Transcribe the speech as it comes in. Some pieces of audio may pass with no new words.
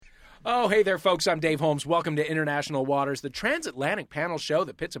Oh, hey there, folks. I'm Dave Holmes. Welcome to International Waters, the transatlantic panel show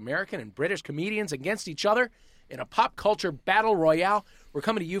that pits American and British comedians against each other in a pop culture battle royale. We're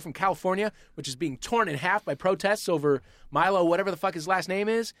coming to you from California, which is being torn in half by protests over Milo, whatever the fuck his last name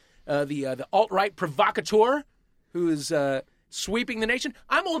is, the alt-right provocateur who is sweeping the nation.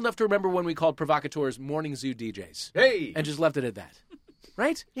 I'm old enough to remember when we called provocateurs morning zoo DJs. Hey! And just left it at that.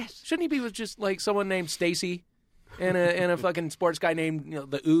 Right? Yes. Shouldn't he be with just like someone named Stacy? And a fucking sports guy named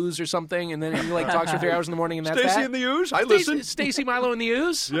the Ooze or something, and then he talks for 3 hours in the morning, and that's Stacy that. and the Ooze? I listen. Stacy, Milo, and the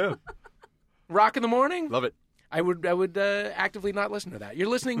Ooze. Yeah. Rock in the morning. Love it. I would actively not listen to that. You're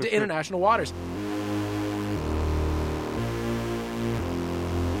listening to International Waters.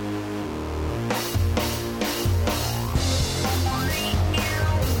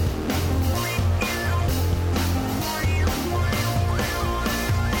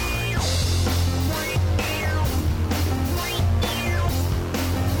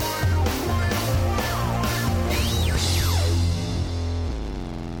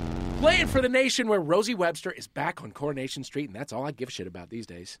 Playing for the nation, where Rosie Webster is back on Coronation Street, and that's all I give a shit about these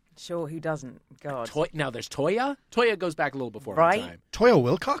days. Sure, who doesn't? God. Now, there's Toya. Toya goes back a little before Right. my time. Toya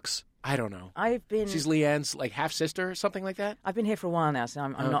Wilcox? I don't know. I've been. She's Leanne's half-sister or something like that? I've been here for a while now, so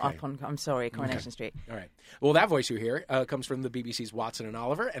I'm not Okay. up on. I'm sorry, Coronation Street. All right. Well, that voice you hear comes from the BBC's Watson and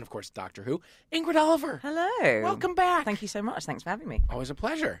Oliver, and, of course, Doctor Who. Ingrid Oliver. Hello. Welcome back. Thank you so much. Thanks for having me. Always a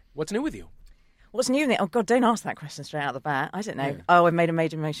pleasure. What's new with you? What's new? Oh God, don't ask that question straight out of the bat. I don't know. Oh, I've made a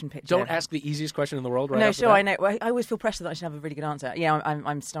major motion picture. Don't ask the easiest question in the world right No, off the sure, bat. I know. Well, I always feel pressure that I should have a really good answer. Yeah,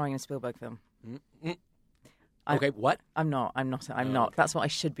 I'm starring in a Spielberg film. Okay, what? I'm not. That's what I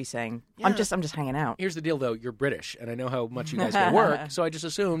should be saying. Yeah. I'm just hanging out. Here's the deal, though. You're British, and I know how much you guys go to work, so I just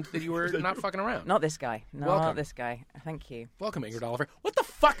assumed that you were not fucking around. Not this guy. Not Welcome. this guy. Thank you. Welcome, Ingrid Oliver. What the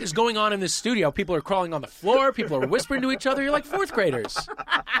fuck is going on in this studio? People are crawling on the floor. People are whispering to each other. You're like fourth graders.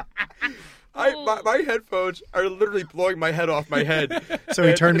 My headphones are literally blowing my head off my head. So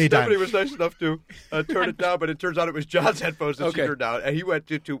he turned me down. Somebody was nice enough to turn it down, but it turns out it was John's headphones that Okay. she turned down. And he went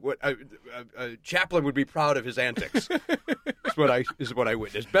to what Chaplin would be proud of his antics. is what I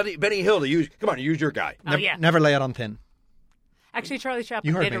witnessed. Benny Hill, use your guy. Oh, yeah. Never lay it on thin. Actually, Charlie You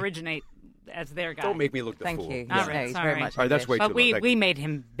Chaplin heard did me. originate as their guy. Don't make me look the Thank fool. you. All Yes, right, no, he's sorry. very much. All right, that's way But too we long. we made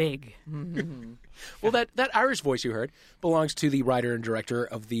him big. Well, that Irish voice you heard belongs to the writer and director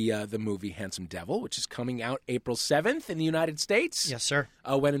of the movie Handsome Devil, which is coming out April 7th in the United States. Yes, sir.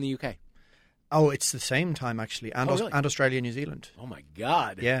 When in the UK? Oh, it's the same time, actually. And, Oh, really? and Australia and New Zealand. Oh, my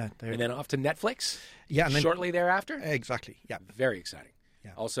God. Yeah. And then off to Netflix? Yeah, and then- shortly thereafter? Exactly, yeah. Very exciting.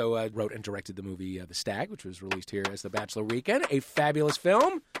 Yeah. Also wrote and directed the movie The Stag, which was released here as The Bachelor Weekend, a fabulous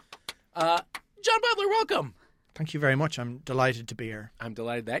film. John Butler, welcome. Thank you very much. I'm delighted to be here. I'm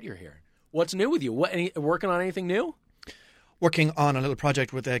delighted that you're here. What's new with you? Working on anything new? Working on a little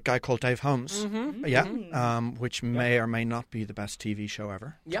project with a guy called Dave Holmes. Mm-hmm. Yeah, which may or may not be the best TV show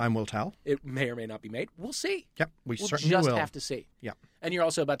ever. Yep. Time will tell. It may or may not be made. We'll see. Yep, we'll certainly just will. have to see. Yeah. And you're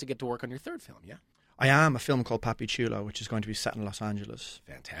also about to get to work on your third film, yeah? I am a film called Papi Chulo, which is going to be set in Los Angeles.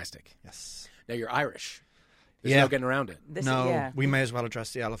 Fantastic. Yes. Now, you're Irish. There's Yeah. no getting around it. We may as well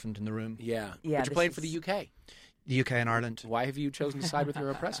address the elephant in the room. Yeah. Yeah, But you're playing this for the is- UK. The UK and Ireland. Why have you chosen to side with your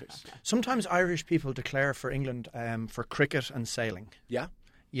oppressors? Sometimes Irish people declare for England for cricket and sailing. Yeah?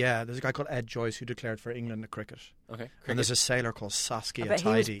 Yeah, there's a guy called Ed Joyce who declared for England at cricket. Okay. And there's a sailor called I Saskia bet he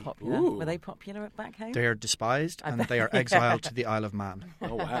was Tidy. popular. Ooh. Were they popular back home? They are despised and bet- they are exiled to the Isle of Man.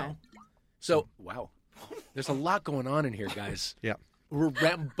 Oh, wow. So, wow. There's a lot going on in here, guys. Yeah. We're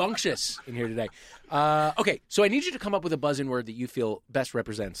rambunctious in here today. Okay, so I need you to come up with a buzz-in word that you feel best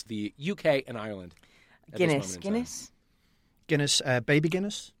represents the UK and Ireland. at this moment in time. Guinness. Baby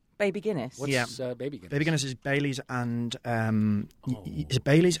Guinness. Baby Guinness. What's Yeah. Baby Guinness? Baby Guinness is Bailey's and is it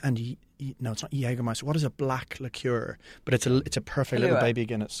Bailey's and no, it's not Jägermeister. What is a black liqueur? But it's a perfect little Kahlua. Baby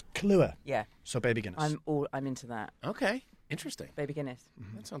Guinness. Kahlua. Yeah, So Baby Guinness. I'm into that. Okay, interesting. Baby Guinness.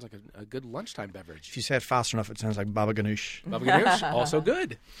 That sounds like a good lunchtime beverage. If you say it fast enough, it sounds like Baba Ganoush. Baba Ganoush, also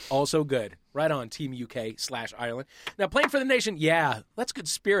good. Also good. Right on, Team UK/Ireland. Now, playing for the nation, yeah, that's good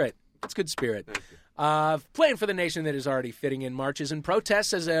spirit. That's good spirit. Playing for the nation that is already fitting in marches and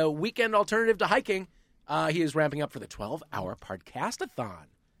protests as a weekend alternative to hiking. He is ramping up for the 12-hour Podcastathon,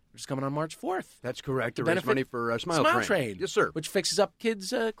 which is coming on March 4th. That's correct. To To raise benefit money for Smile Train. Yes, sir. Which fixes up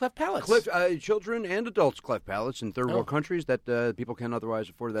kids' cleft palates. Children and adults cleft palates in third world countries that people can't otherwise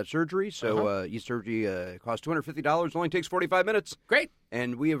afford that surgery. So e-surgery costs $250, only takes 45 minutes. Great.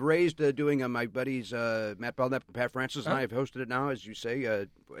 And we have raised doing my buddies Matt Belknap and Pat Francis and I have hosted it now, as you say.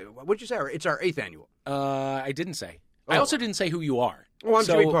 What did you say? It's our 8th annual. I didn't say. I also didn't say who you are. Oh, I'm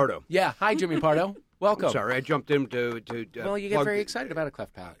Jimmy Pardo. Yeah. Hi, Jimmy Pardo. Welcome. I'm sorry, I jumped in to Well, you get plug very the- excited about a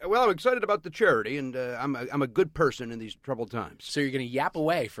cleft palate. Well, I'm excited about the charity, and I'm a good person in these troubled times. So you're going to yap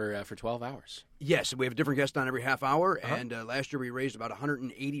away for 12 hours. Yes, we have a different guest on every half hour, and last year we raised about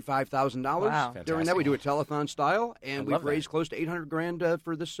 $185,000. Wow. During that, we do a telethon style, and love we've raised that. close to $800,000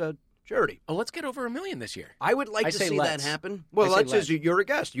 for this charity. Oh, let's get over $1 million this year. I would like I to say see let's. that happen. I Well, say let's let's. is you're a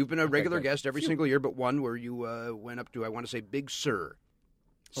guest. You've been a regular good. guest every single year, but one where you went up to, I want to say, Big Sur.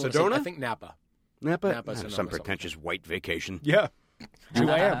 Oh, Sedona? I think Napa. Napa? Napa, Sonoma, Some something. pretentious white vacation. Yeah. True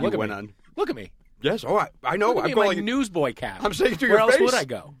I am. Look You at went me. on. Look at me. Yes, oh, I know. Look at I'm me in my calling it. newsboy cap. I'm saying it to Where your else face. would I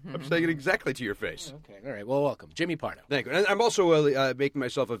go? I'm saying it exactly to your face. Okay. All right. Well, welcome. Jimmy Pardo. Thank you. And I'm also making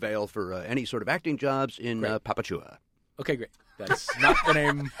myself avail for any sort of acting jobs in Great. Papachua. Okay, great. That's not the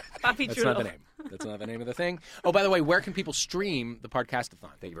name. Papi That's Chulo. not the name. That's not the name of the thing. Oh, by the way, where can people stream the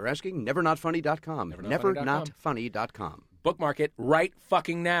Podcastathon? Thank you for asking. NeverNotFunny.com. NeverNotFunny.com. Bookmark it right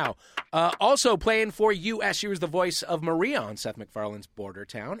fucking now. Also playing for U.S. She was the voice of Maria on Seth MacFarlane's Border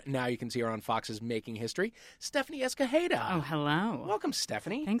Town. Now you can see her on Fox's Making History. Stephanie Escajeda. Oh, hello. Welcome,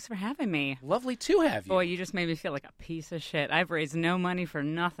 Stephanie. Thanks for having me. Lovely to have you. Boy, you just made me feel like a piece of shit. I've raised no money for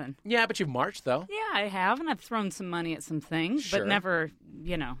nothing. Yeah, but you've marched, though. Yeah, I have, and I've thrown some money at some things, Sure. but never,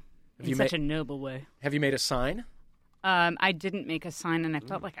 in you such ma- a noble way. Have you made a sign? I didn't make a sign, and I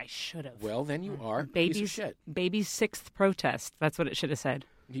felt like I should have. Well, then you are a piece of shit. Baby's sixth protest. That's what it should have said.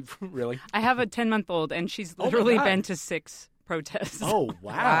 You, really? I have a 10-month-old, and she's my literally God. been to 6 protests. Oh,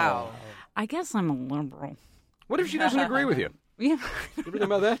 wow. I guess I'm a liberal. What if she doesn't agree with you? Yeah. You ever think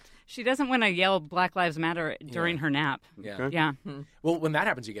about that? She doesn't want to yell Black Lives Matter during her nap. Yeah. Okay. Yeah. Well, when that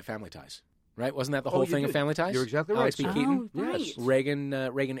happens, you get Family Ties, right? Wasn't that the whole you thing of did. Family Ties? You're exactly Alex right. B. Keaton? Oh, right. Yes. Reagan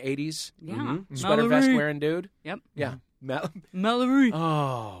 80s? Yeah. Sweater vest wearing dude? Yep. Yeah. Mallory.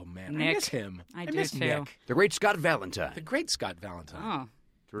 Oh, man. I Nick. miss him. I do miss too. Nick. The great Scott Valentine. The great Scott Valentine. Oh.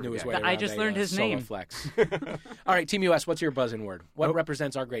 Terrific Knew his guy. way I around just a, learned his solo name. flex. All right, Team US, what's your buzz-in word? What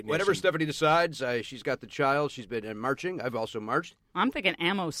represents our great nation? Whatever Stephanie decides, she's got the child. She's been marching. I've also marched. I'm thinking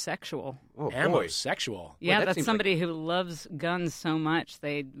amosexual. Oh, boy. Amosexual. Yeah, that that's seems somebody who loves guns so much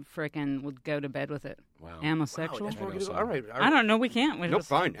they frickin' would go to bed with it. Wow. Amosexual? I know some. All right. I don't know. We can't. We Nope, just-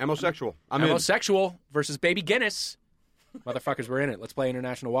 fine. Amosexual. I'm in. Homosexual versus Baby Guinness. Motherfuckers, we're in it. Let's play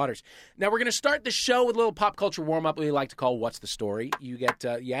international waters. Now, we're going to start the show with a little pop culture warm-up we like to call What's the Story? You get,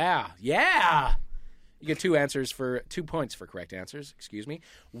 You get 2 points for correct answers,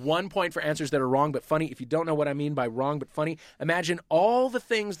 1 point for answers that are wrong but funny. If you don't know what I mean by wrong but funny, imagine all the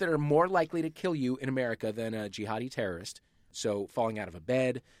things that are more likely to kill you in America than a jihadi terrorist. So falling out of a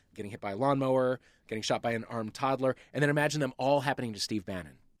bed, getting hit by a lawnmower, getting shot by an armed toddler, and then imagine them all happening to Steve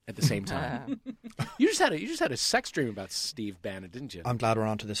Bannon at the same time. You just had a sex dream about Steve Bannon, didn't you? I'm glad we're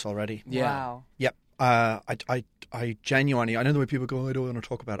onto this already. Yeah. Wow. Yep. I genuinely, I know the way people go, I don't want to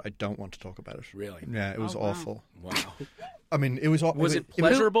talk about it. I don't want to talk about it. Really? Yeah, it was wow. awful. Wow. I mean, it was. Was it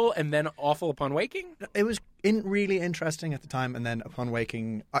pleasurable and then awful upon waking? It was really interesting at the time, and then upon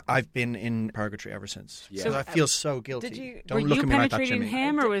waking, I've been in purgatory ever since. Yeah. So I feel so guilty. Did you- Don't Were look you at me like that, penetrating Jimmy.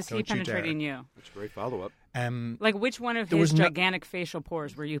 him, or was he Don't you dare. penetrating you? That's a great follow-up. Like, which one of There his was no- gigantic facial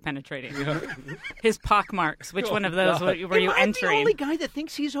pores were you penetrating? His pock marks. Which one of those were you entering? guy that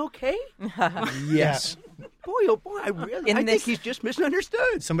thinks he's okay? Yes. Boy, oh boy, I think this- he's just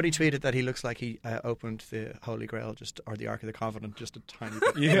misunderstood. Somebody tweeted that he looks like he opened the Holy Grail, or the Ark of the Covenant, just a tiny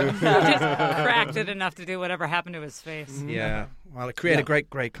bit. Just cracked it enough to do whatever happened to his face. Yeah. Well, it created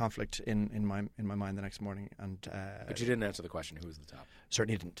great conflict in my mind the next morning, and But you didn't answer the question, who was the top?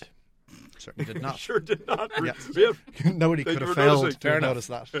 certainly didn't. Certainly did not. Sure did not. Yeah. Yeah. Nobody Thank could you have for failed noticing. to Fair have enough.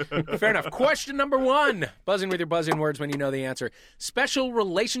 noticed that. Fair enough. Question number 1. Buzz in with your buzz-in words when you know the answer. Special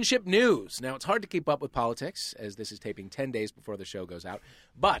relationship news. Now, it's hard to keep up with politics, as this is taping 10 days before the show goes out.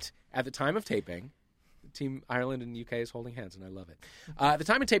 But at the time of taping, Team Ireland and UK is holding hands, and I love it. At the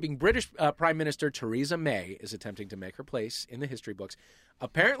time of taping, British Prime Minister Theresa May is attempting to make her place in the history books,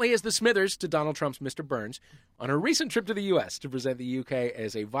 apparently as the Smithers to Donald Trump's Mr. Burns, on her recent trip to the U.S. to present the UK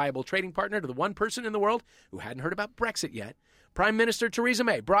as a viable trading partner to the one person in the world who hadn't heard about Brexit yet. Prime Minister Theresa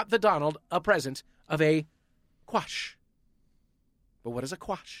May brought the Donald a present of a quash. But what is a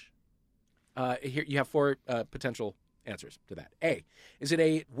quash? Here you have 4 potential answers to that. A, is it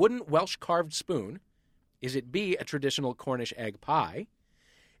a wooden Welsh carved spoon? Is it B, a traditional Cornish egg pie?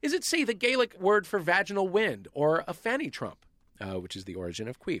 Is it C, the Gaelic word for vaginal wind, or a fanny trump, which is the origin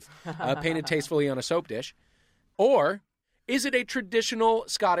of queef, painted tastefully on a soap dish? Or is it a traditional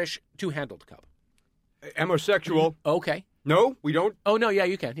Scottish two-handled cup? Homosexual. Okay. No, we don't. Oh, no, yeah,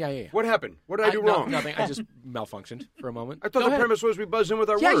 you can. Yeah. What happened? What did I do No, wrong? nothing. I just malfunctioned for a moment. I thought Go the ahead. premise was we buzz in with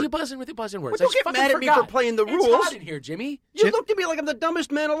our Yeah, word. you buzz in with your buzzing words. Well, I don't get fucking mad at me forgot. for playing the It's rules. hot in here, Jimmy. You looked at me like I'm the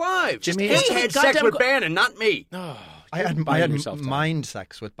dumbest man alive. Jimmy, he it's had a sex goddamn with Bannon, not me. Oh, I had burn yourself down. mind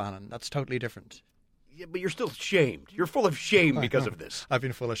sex with Bannon. That's totally different. Yeah, but you're still shamed. You're full of shame because of this. I've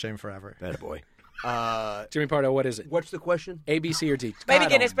been full of shame forever. Bad boy. Jimmy Pardo, what is it? What's the question? A, B, C, or D? Baby God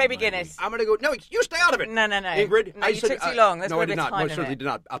Guinness, baby almighty. Guinness. I'm going to go. No, you stay out of it. No. Ingrid, No, I you said, took too long. There's no, got I a bit did of not. time No, in certainly it. did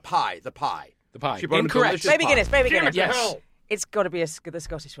not. A pie. The pie. The pie. She brought him a Incorrect. delicious Baby pie. Guinness, baby Guinness. Yes. It's got to be the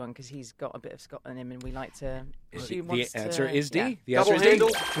Scottish one because he's got a bit of Scotland in him, and we like to. The answer is D. Yeah. The answer Double is D.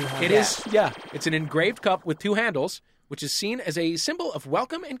 handle? It is, yeah. It's an engraved cup with two handles, which is seen as a symbol of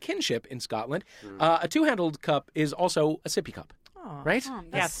welcome and kinship in Scotland. A two-handled cup is also a sippy cup, right? That's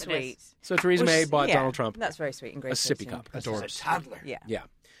Yes, it sweet. is. So Theresa May bought yeah, Donald Trump That's very sweet and great. a sippy cup. Adorbs. Toddler. Yeah. Yeah.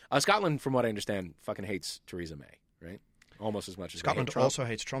 Scotland, from what I understand, fucking hates Theresa May, right? Almost as much as they Scotland hate Trump. also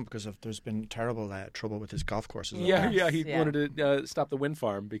hates Trump because there's been terrible trouble with his golf courses. Yeah, he Yeah. wanted to stop the wind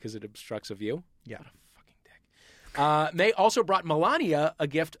farm because it obstructs a view. Yeah. Fucking dick. May also brought Melania a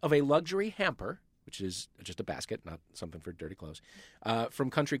gift of a luxury hamper, which is just a basket, not something for dirty clothes, from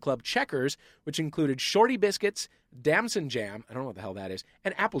Country Club Checkers, which included shorty biscuits, damson jam, I don't know what the hell that is,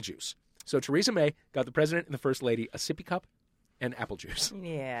 and apple juice. So Theresa May got the president and the first lady a sippy cup and apple juice.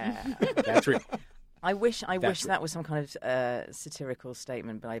 Yeah. That's real. I wish real. that was some kind of satirical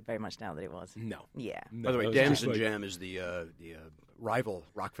statement, but I very much doubt that it was. No. Yeah. By the way, that was just Damson like- Jam is the rival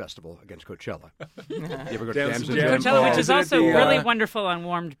rock festival against Coachella. You ever go to Damson Damson Jam? Jam? Coachella, which Oh, is isn't it also the, really wonderful on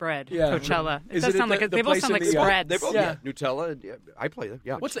warmed bread. Yeah. Coachella. It Is does it sound at like the they both place sound in like the, spreads. They both, Yeah. Nutella. Yeah, I play them.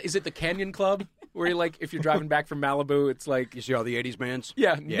 Yeah. Is it the Canyon Club? Where you like, if you're driving back from Malibu, it's like, You see all the 80s bands?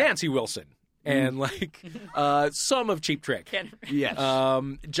 yeah, Nancy Wilson. And like some of Cheap Trick. Yes.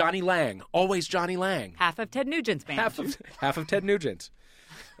 Johnny Lang. Always Johnny Lang. Half of Ted Nugent's band. Half of Ted Nugent.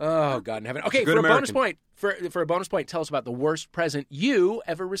 Oh, God in heaven. Okay, Good for a bonus American. point, for a bonus point, tell us about the worst present you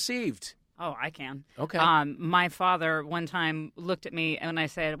ever received. Oh, I can. Okay. My father one time looked at me and I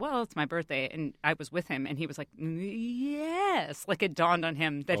said, "Well, it's my birthday," and I was with him, and he was like, "Yes," like it dawned on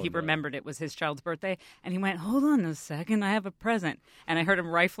him that he remembered it was his child's birthday, and he went, "Hold on a second, I have a present," and I heard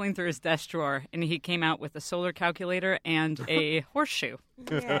him rifling through his desk drawer, and he came out with a solar calculator and a horseshoe.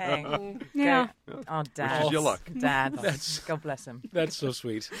 Yeah. Yeah. Oh, Dad. is your luck. Dad. God bless him. That's so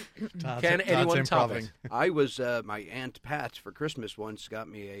sweet. Dad's- Can Dad's anyone top improving. it? I was, my Aunt Pat for Christmas once got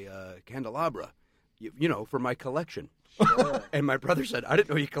me a candelabra, you know, for my collection. And my brother said, I didn't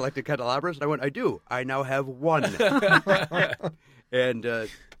know you collected candelabras. And I went, I do. I now have one. And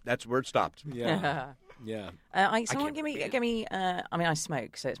that's where it stopped. Yeah. Yeah. Someone gave me. I mean, I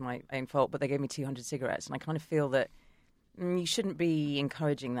smoke, so it's my own fault. But they gave me 200 cigarettes, and I kind of feel that you shouldn't be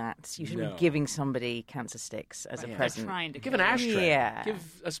encouraging that. You shouldn't No. be giving somebody cancer sticks as a Yeah. present. Trying to Give an get- ashtray. Yeah.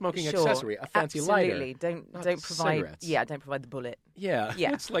 Give a smoking Sure. accessory, a fancy Absolutely. lighter. Don't not provide. cigarettes. Yeah, don't provide the bullet. Yeah.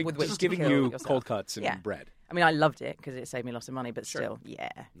 Yeah, It's like with which just to giving kill you yourself. cold cuts and Yeah. bread. I mean, I loved it because it saved me lots of money. But still, yeah,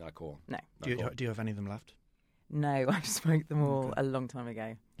 Not cool. no, Do you have any of them left? no. I've smoked them all a long time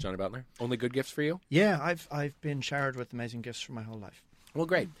ago. Johnny Butler, only good gifts for you? Yeah, I've been showered with amazing gifts for my whole life. Well,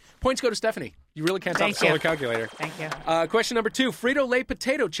 great. Points go to Stephanie. You really can't top Thank the solar you. calculator. Thank you. Question number 2. Frito-Lay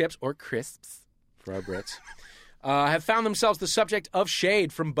potato chips, or crisps for our Brits, have found themselves the subject of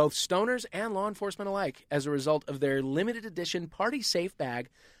shade from both stoners and law enforcement alike as a result of their limited edition party-safe bag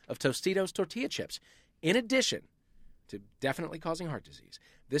of Tostitos tortilla chips. In addition to definitely causing heart disease,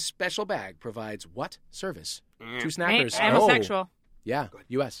 this special bag provides what service to snackers? I'm a sexual. Yeah,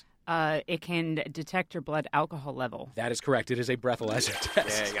 U.S. It can detect your blood alcohol level. That is correct. It is a breathalyzer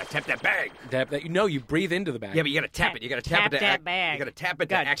test. Yeah, you got to tap that bag. You breathe into the bag. Yeah, but you got to tap it. You got to tap it to that bag. You got to tap it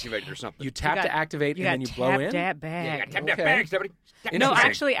to Got- activate it or something. You tap to activate, and then you blow in. that bag. Yeah, you got to tap Okay. that bag, Stephanie. Tap No, that bag.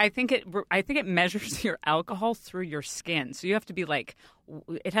 actually, I think it measures your alcohol through your skin. So you have to be like,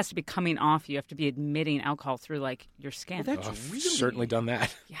 it has to be coming off. You have to be admitting alcohol through like your skin. Oh, I've certainly done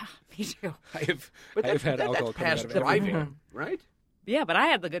that. Yeah, me too. I've But had that's alcohol coming past out of it. driving, right? Yeah, but I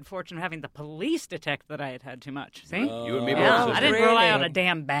had the good fortune of having the police detect that I had had too much. See? You and me Yeah, both. I didn't sister. rely on a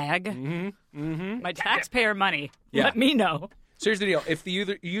damn bag. My taxpayer money. Yeah. Let me know. So here's the deal. If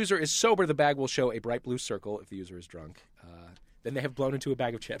the user is sober, the bag will show a bright blue circle. If the user is drunk, then they have blown into a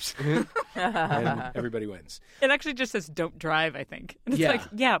bag of chips. And everybody wins. It actually just says "Don't drive." I think. And it's Yeah. like,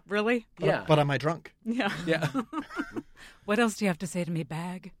 yeah, really? Yeah. But am I drunk? Yeah. Yeah. What else do you have to say to me,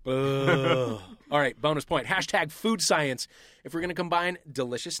 bag? All right, bonus point. Hashtag food science. If we're going to combine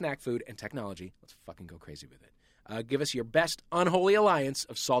delicious snack food and technology, let's fucking go crazy with it. Give us your best unholy alliance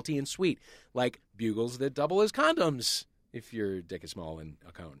of salty and sweet, like bugles that double as condoms, if your dick is small and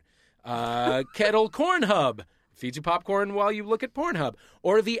a cone. Kettle Corn Hub, Feeds you popcorn while you look at Pornhub.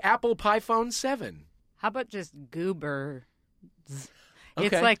 Or the Apple PiPhone 7. How about just Goober? Okay.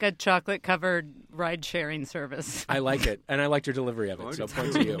 It's like a chocolate-covered ride-sharing service. I like it, and I liked your delivery of it, so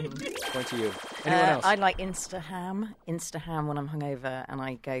point to you. Point to you. Anyone else? I like Instaham when I'm hungover, and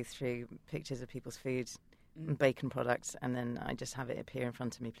I go through pictures of people's food and bacon products, and then I just have it appear in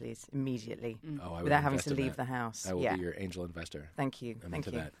front of me, please, immediately, Oh, I would without having invest to in leave that. the house. I will yeah. be your angel investor. Thank you. I'm Thank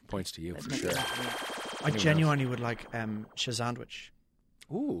into you. that. Points to you, Let's for make sure. it happen. I genuinely would like Shazandwich,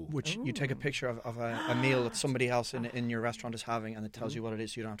 Ooh. which you take a picture of a meal that somebody else in your restaurant is having, and it tells you what it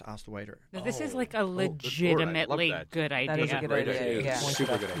is, so you don't have to ask the waiter. Now, this is like a good Lord, I love legitimately that. good That idea. is a good Great idea. idea. Yeah.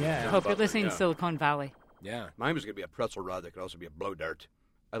 Super good idea. Yeah. Hope you're Butler, listening yeah. to Silicon Valley. Yeah. Mine was going to be a pretzel rod that could also be a blow dart.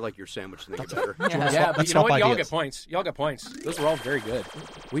 I like your sandwich thing better. Yeah, but Let's you know swap what? Y'all ideas. get points. Y'all got points. Those are all very good.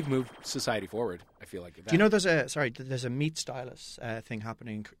 We've moved society forward, I feel like. Do you know there's a meat stylus thing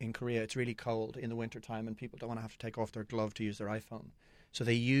happening in Korea? It's really cold in the wintertime, and people don't want to have to take off their glove to use their iPhone. So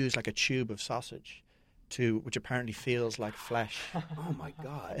they use like a tube of sausage, which apparently feels like flesh. Oh, my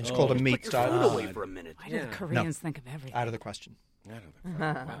God. It's called a meat Put your phone stylus. away for a minute. Why do the Koreans think of everything? Out of the question. I don't know.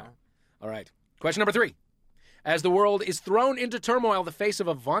 Wow. All right. Question number 3. As the world is thrown into turmoil, the face of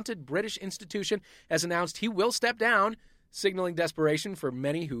a vaunted British institution has announced he will step down, signaling desperation for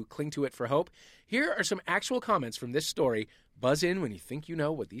many who cling to it for hope. Here are some actual comments from this story. Buzz in when you think you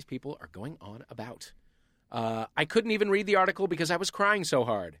know what these people are going on about. I couldn't even read the article because I was crying so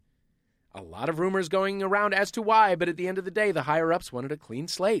hard. A lot of rumors going around as to why, but at the end of the day, the higher-ups wanted a clean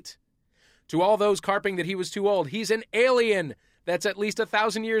slate. To all those carping that he was too old, he's an alien that's at least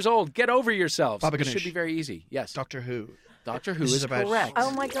 1,000 years old. Get over yourselves. Baba This Ganoush. should be very easy. Yes. Doctor Who. Doctor Who This is is about- correct.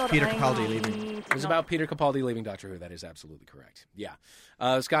 Oh my God! Peter I Capaldi leaving. need It was not- about Peter Capaldi leaving Doctor Who. That is absolutely correct. Yeah.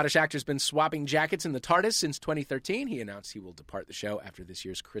 Scottish actor's been swapping jackets in the TARDIS since 2013. He announced he will depart the show after this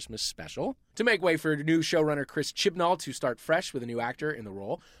year's Christmas special to make way for new showrunner Chris Chibnall to start fresh with a new actor in the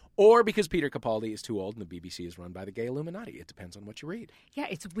role, or because Peter Capaldi is too old and the BBC is run by the gay Illuminati. It depends on what you read. Yeah,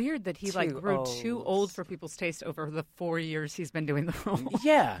 it's weird that he Too grew too old. old for people's taste over the 4 years he's been doing the role.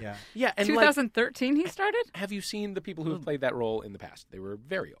 Yeah. Yeah. And 2013 he started? have you seen the people who have played that role in the past? They were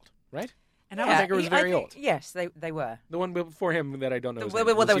very old, right? And I I don't was think it was very old. Yes, they were. The one before him that I don't know. his Well,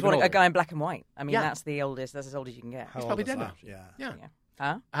 name there was even a older. guy in black and white. I mean, Yeah. that's the oldest. That's as old as you can get. How He's old probably is dead that? now. Yeah. Yeah. Yeah.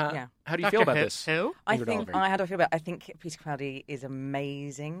 Huh? Yeah. Yeah. How do you feel about this? Who? I Ingrid think Oliver. how do I feel about? I think Peter Capaldi is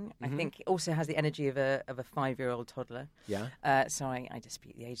amazing. Mm-hmm. I think he also has the energy of a 5-year-old toddler. Yeah. So I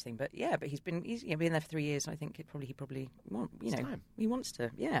dispute the age thing, but yeah, but he's been there for 3 years. And I think he probably time. he wants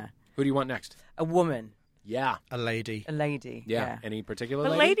to. Yeah, Who do you want next? a woman, Yeah. A lady. a lady. Yeah. Any particular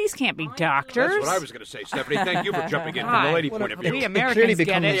But lady? ladies can't be doctors. That's what I was going to say, Stephanie. Thank you for jumping in from the God. lady point of We view. Americans clearly get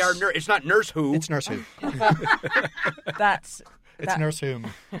becomes- it. They are it's not Nurse Who. It's Nurse Who. That's It's Nurse Whom.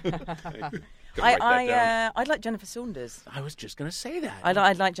 I'd like Jennifer Saunders. I was just going to say that.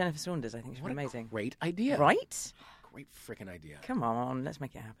 I'd like Jennifer Saunders. I think she's What a amazing. great idea. Right? Great freaking idea. Come on, let's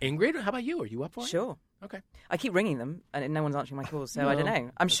make it happen. Ingrid, how about you? Are you up for it? Sure. Okay. I keep ringing them, and no one's answering my calls, so I don't No,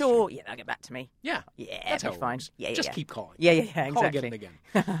 know. I'm sure. Yeah, they'll get back to me. Yeah. Yeah, That's how it'll it be fine. works. Yeah, Just yeah. keep calling. Yeah, Call exactly. again and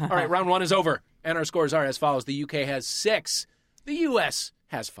again. All right, round 1 is over, and our scores are as follows. The UK has 6. The US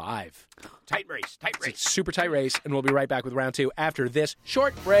has 5. Tight race. It's a super tight race, and we'll be right back with round 2 after this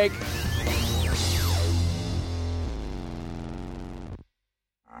short break.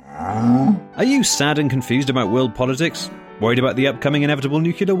 Are you sad and confused about world politics? Worried about the upcoming inevitable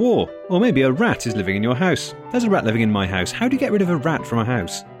nuclear war? Or maybe a rat is living in your house. There's a rat living in my house. How do you get rid of a rat from a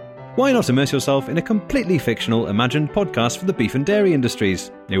house? Why not immerse yourself in a completely fictional, imagined podcast for the beef and dairy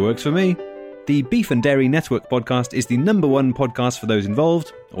industries? It works for me. The Beef and Dairy Network podcast is the #1 podcast for those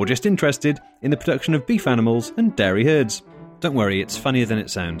involved, or just interested, in the production of beef animals and dairy herds. Don't worry, it's funnier than it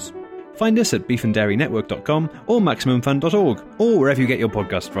sounds. Find us at beefanddairynetwork.com or maximumfun.org, or wherever you get your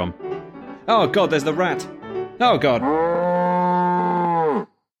podcast from. Oh god, there's the rat! Oh god!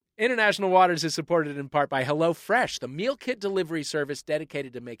 International Waters is supported in part by HelloFresh, the meal kit delivery service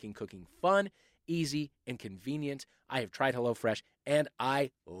dedicated to making cooking fun, easy, and convenient. I have tried HelloFresh, and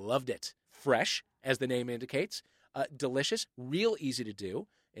I loved it. Fresh, as the name indicates, delicious, real easy to do,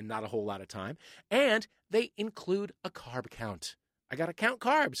 in not a whole lot of time, and they include a carb count. I got to count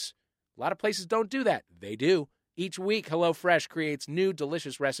carbs. A lot of places don't do that. They do. Each week, HelloFresh creates new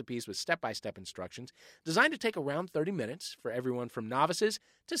delicious recipes with step-by-step instructions designed to take around 30 minutes for everyone from novices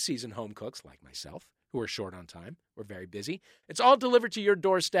to seasoned home cooks like myself, who are short on time. We're very busy. It's all delivered to your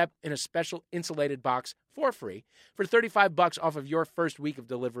doorstep in a special insulated box for free. For $35 off of your first week of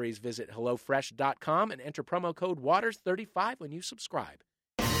deliveries, visit HelloFresh.com and enter promo code WATERS35 when you subscribe.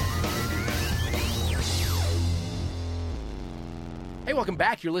 Hey, welcome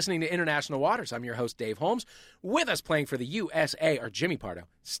back. You're listening to International Waters. I'm your host, Dave Holmes. With us playing for the USA are Jimmy Pardo,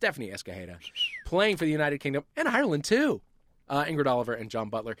 Stephanie Escajeda, playing for the United Kingdom and Ireland, too. Ingrid Oliver and John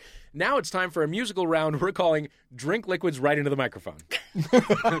Butler. Now it's time for a musical round we're calling Drink Liquids Right into the Microphone.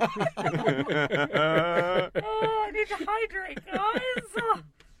 I need to hydrate, guys.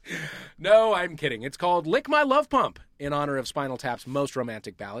 No, I'm kidding. It's called Lick My Love Pump in honor of Spinal Tap's most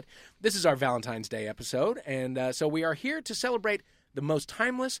romantic ballad. This is our Valentine's Day episode, and so we are here to celebrate the most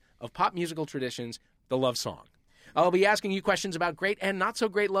timeless of pop musical traditions, the love song. I'll be asking you questions about great and not so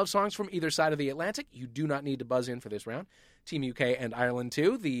great love songs from either side of the Atlantic. You do not need to buzz in for this round. Team UK and Ireland,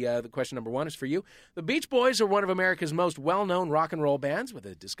 too. The question number one is for you. The Beach Boys are one of America's most well-known rock and roll bands with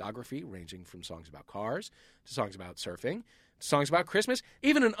a discography ranging from songs about cars to songs about surfing to songs about Christmas,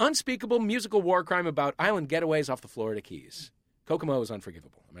 even an unspeakable musical war crime about island getaways off the Florida Keys. Kokomo is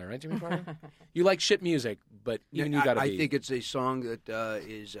unforgivable. Am I right, Jimmy Pardo? You like shit music, but even you got to be... I think it's a song that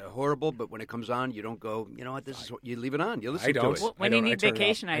is horrible, but when it comes on, you don't go, you know what, this is what... You leave it on. You listen to it. Well, when you need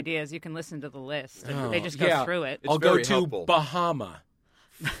vacation ideas, you can listen to the list. They just go through it. I'll go very to helpful. Bahama.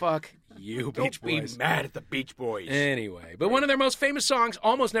 Fuck you, Beach Don't Boys. be mad at the Beach Boys. Anyway, but one of their most famous songs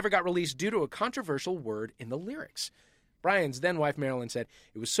almost never got released due to a controversial word in the lyrics. Brian's then-wife, Marilyn, said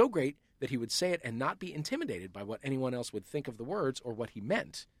it was so great that he would say it and not be intimidated by what anyone else would think of the words or what he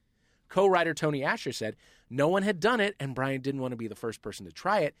meant. Co-writer Tony Asher said no one had done it, and Brian didn't want to be the first person to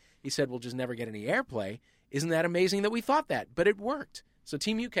try it. He said we'll just never get any airplay. Isn't that amazing that we thought that? But it worked. So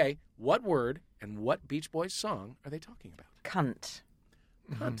Team UK, what word and what Beach Boys song are they talking about? Cunt.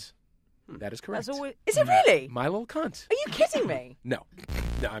 Cunt. That is correct. That's always... Is it really? My little cunt. Are you kidding me? No,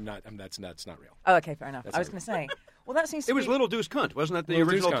 I'm not. That's not real. Oh, okay, fair enough. That's I was not going to say, well, that seems to It was be... Little Deuce Cunt, wasn't that the Little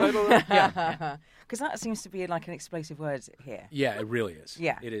original Deuce title? Cunt. Yeah. Because that seems to be like an explosive word here. Yeah, it really is.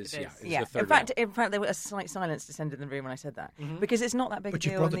 Yeah. It is. It Yeah, is. it's Yeah. the third In fact, there was a slight silence descended in the room when I said that because it's not that big But a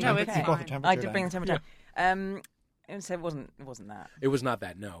you deal brought in the the No, UK. it's brought the fine. temperature I did bring the down. temperature. And so it wasn't that. It was not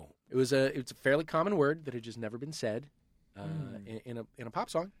that. No, it's a fairly common word that had just never been said in a pop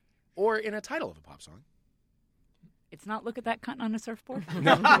song or in a title of a pop song. It's not look at that cunt on a surfboard.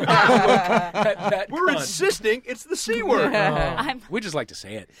 That We're cunt. insisting it's the C word. I'm We just like to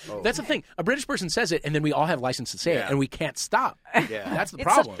say it. That's the thing. A British person says it, and then we all have license to say it, Yeah. and we can't stop. Yeah. That's the It's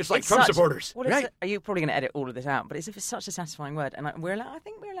problem. It's like It's Trump such- supporters. Well, Right. are you probably going to edit all of this out? But it's such a satisfying word, and I think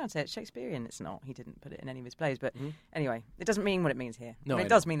we're allowed to say it's Shakespearean. It's not. He didn't put it in any of his plays, but anyway, it doesn't mean what it means here. No, I mean, I it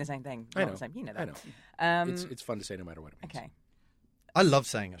does know. mean the same thing. I Not know. the same. You know I that. know. It's fun to say no matter what it means. Okay. I love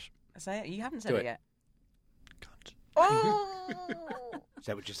saying it. Say it. You haven't said Do it it. yet. Cunt. Oh Is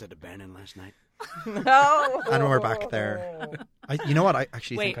that what you said to Bannon last night? no! And we're back there. You know what? I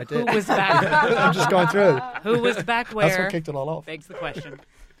actually wait. think I did. Who was back? I'm just going through it. Who was back where? That's what kicked it all off. Begs the question.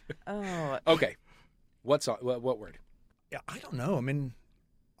 Oh, Okay. What song? What word? Yeah, I don't know. I mean,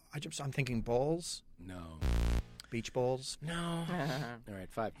 I'm thinking balls, No. beach balls. No. All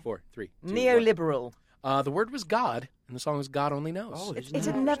right. 5, 4, 3, 2, 1. neoliberal. The word was God, and the song was God Only Knows. Oh, It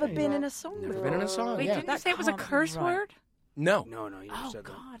had never been in a song. Never before. been in a song. Wait, yeah. didn't you That say it was a can't be curse right. word? No. No, you just Oh said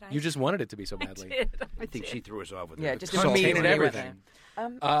that. God! You just wanted it to be so I badly. did. I think she threw us off with Yeah, it. just Cunt Tainted tainted everything.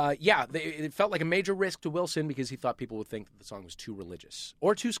 everything. Yeah, it felt like a major risk to Wilson because he thought people would think that the song was too religious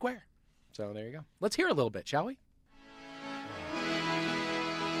or too square. So there you go. Let's hear a little bit, shall we?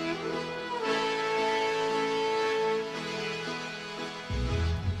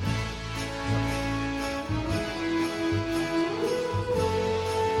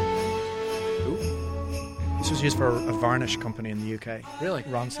 This was used for a varnish company in the UK. Really?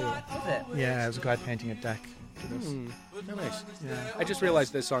 Ron Seal. Was it? Yeah, it was a guy painting a deck to this. Oh, nice. Yeah. I just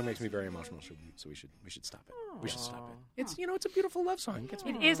realized this song makes me very emotional, so we should stop it. We should stop it. It's it's a beautiful love song. It gets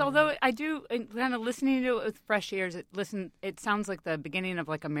me. It is, although I do kind of listening to it with fresh ears. It sounds like the beginning of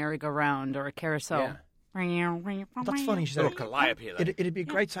like a merry-go-round or a carousel. That's funny. She said Little calliope. There. it'd be a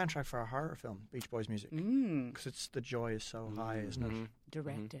great soundtrack for a horror film, Beach Boys music, Mm, because the joy is so high, isn't it?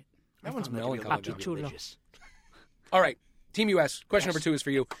 direct it. That one's Maybe a melancholy. little John. religious. All right, Team US. Question number 2 is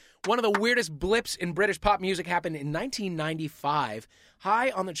for you. One of the weirdest blips in British pop music happened in 1995. High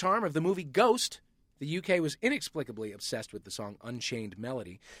on the charm of the movie Ghost, the UK was inexplicably obsessed with the song Unchained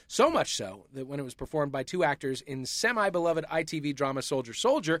Melody, so much so that when it was performed by 2 actors in semi-beloved ITV drama Soldier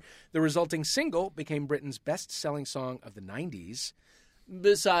Soldier, the resulting single became Britain's best-selling song of the 90s,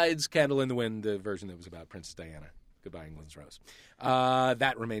 besides Candle in the Wind, the version that was about Princess Diana. Goodbye, England's Rose.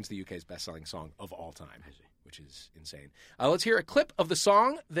 That remains the UK's best-selling song of all time, which is insane. Let's hear a clip of the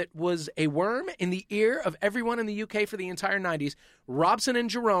song that was a worm in the ear of everyone in the UK for the entire 90s, Robson and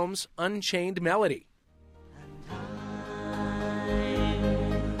Jerome's Unchained Melody.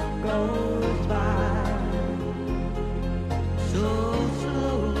 Goes by so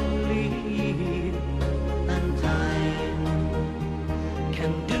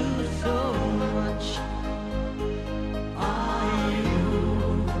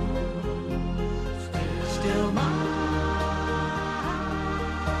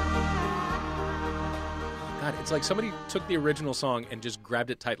It's like somebody took the original song and just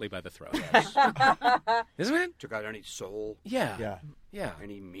grabbed it tightly by the throat. Isn't it? Took out any soul, Yeah. Yeah.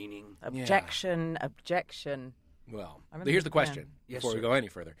 any meaning. Objection. Well, I remember- here's the question Yes, before we sir. go any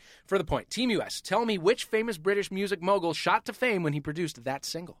further. For the point, Team US, tell me which famous British music mogul shot to fame when he produced that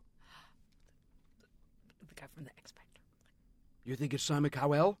single? The guy from the X Factor. You think it's Simon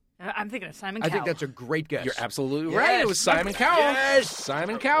Cowell? I'm thinking of Simon I Cowell. think that's a great guess. You're absolutely Yes. right. It was Simon Cowell. Yes.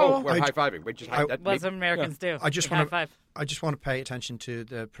 Simon Oh, Cowell. we're high-fiving. Wait, just that Well, some Americans do. I just High want to. five. I just want to pay attention to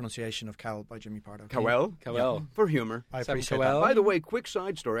the pronunciation of Cowell by Jimmy Pardo. Cowell? Cowell. For humor. I Simon appreciate Cowell. that. By the way, quick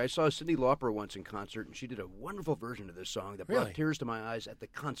side story. I saw Cyndi Lauper once in concert, and she did a wonderful version of this song that Really? brought tears to my eyes at the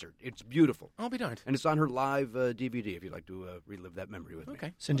concert. It's beautiful. I'll be darned. And it's on her live DVD if you'd like to relive that memory with me.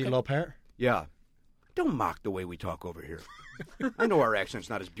 Okay. Cindy Lauper. Yeah. Don't mock the way we talk over here. I know our accent's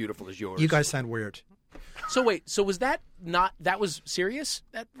not as beautiful as yours. You guys sound weird. So wait, so was that not, that was serious,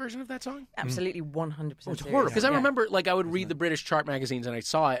 that version of that song? Absolutely 100%. it's serious. horrible. Because I Yeah. remember, like, I would read the British chart magazines and I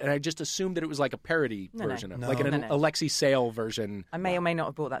saw it, and I just assumed that it was like a parody No. version of No. like an No. Alexi Sale version. I may or may not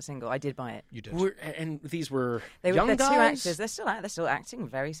have bought that single. I did buy it. You did. And these were They were young they're guys? two actors. They're still acting.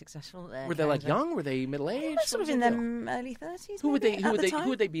 Very successful. Were they like young? Were they middle aged? They're sort of in their early 30s. Who would maybe, they? at the time. Who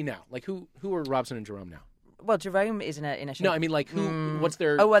would they be now? Like who are Robson and Jerome now? Well, Jerome is in a show. No, I mean like who? What's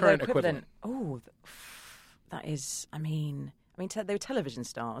their Oh, well, their current equivalent? Oh, that is. I mean, they were television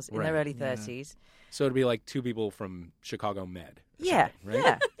stars in Right. their early 30s. So it'd be like two people from Chicago Med. or Yeah, something,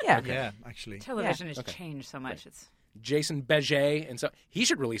 right? yeah. Yeah, actually. Television has Okay. changed so much. It's Jason Beget, and so he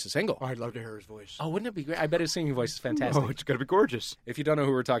should release a single. Oh, I'd love to hear his voice. Oh, wouldn't it be great? I bet his singing voice is fantastic. Oh, it's going to be gorgeous. If you don't know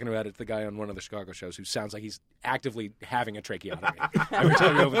who we're talking about, it's the guy on one of the Chicago shows who sounds like he's actively having a tracheotomy. Every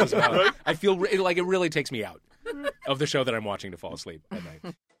time he opens his mouth, I feel like it really takes me out of the show that I'm watching to fall asleep at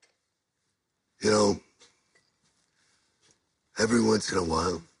night. You know, every once in a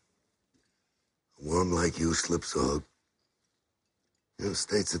while, a worm like you slips a hook. You know,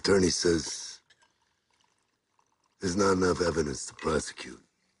 state's attorney says there's not enough evidence to prosecute.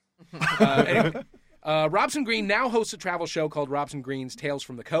 Anyway, Robson Green now hosts a travel show called Robson Green's Tales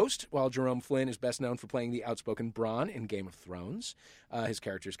from the Coast, while Jerome Flynn is best known for playing the outspoken Bronn in Game of Thrones. His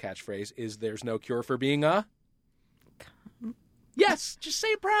character's catchphrase is, "There's no cure for being a..." Yes, just say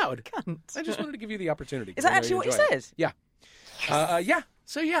it proud. I just wanted to give you the opportunity. Is that I know actually you what he enjoy it. says? Yeah. Yeah.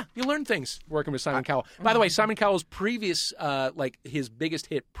 So yeah, you learn things working with Simon Cowell. By the way, Simon Cowell's previous, his biggest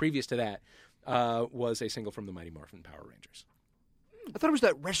hit previous to that, was a single from the Mighty Morphin Power Rangers. I thought it was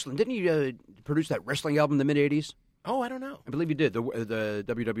that wrestling. Didn't he produce that wrestling album in the mid-'80s? Oh, I don't know. I believe he did. The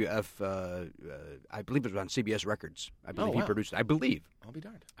WWF, I believe it was on CBS Records. I believe he wow. produced it. I believe. I'll be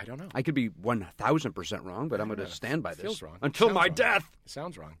darned. I don't know. I could be 1,000% wrong, but I'm going to stand by this. Feels wrong. Until Sounds my wrong. death.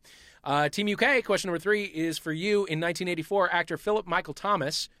 Sounds wrong. Team UK, question number 3 is for you. In 1984, actor Philip Michael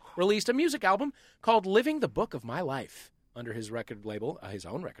Thomas released a music album called Living the Book of My Life under his record label, his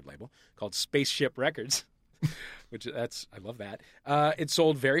own record label, called Spaceship Records. I love that. It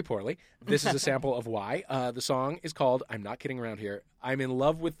sold very poorly. This is a sample of why. The song is called, I'm not kidding around here, I'm in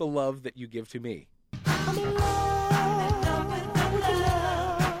love with the love that you give to me.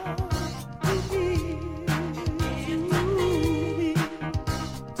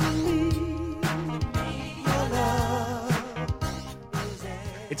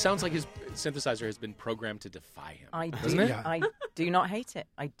 It sounds like his synthesizer has been programmed to defy him. Doesn't it? I do not hate it.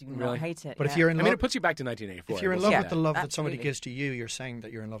 I do Really? not hate it. But if yeah. you're in I love, mean, it puts you back to 1984. if you're in We'll love say with the that. love that somebody Absolutely. gives to you, you're saying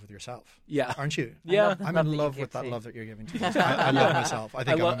that you're in love with yourself. Yeah. Aren't you? Yeah. love the I'm love in that you love give with that to- love that you're giving to me. I love myself. I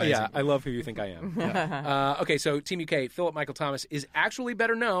think I'm amazing. Yeah, I love who you think I am. Okay, so Team UK, Philip Michael Thomas is actually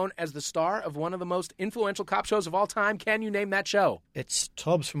better known as the star of one of the most influential cop shows of all time. Can you name that show? It's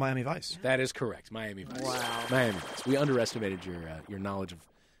Tubbs from Miami Vice. That is correct. Miami Vice. Wow. Miami Vice. We underestimated your knowledge of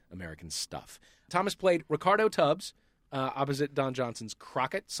American stuff. Thomas played Ricardo Tubbs opposite Don Johnson's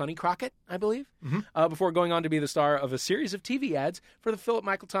Crockett, Sonny Crockett, I believe, before going on to be the star of a series of TV ads for the Philip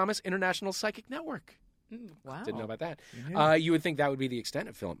Michael Thomas International Psychic Network. Wow. Didn't know about that. You would think that would be the extent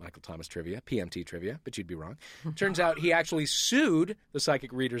of Philip Michael Thomas trivia, PMT trivia, but you'd be wrong. Turns out he actually sued the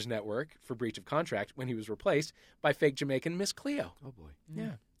Psychic Readers Network for breach of contract when he was replaced by fake Jamaican Miss Cleo. Oh, boy.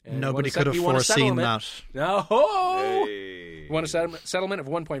 Yeah. And Nobody he won could have he won a foreseen settlement. that. No. He won a settlement of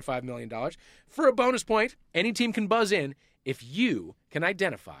 $1.5 million. For a bonus point, any team can buzz in if you can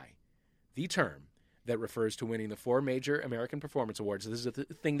identify the term that refers to winning the 4 major American Performance Awards. This is a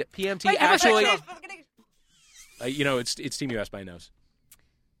thing that PMT actually... it's Team US by nose.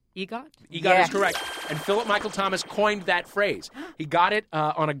 EGOT? EGOT Yeah. is correct. And Philip Michael Thomas coined that phrase. He got it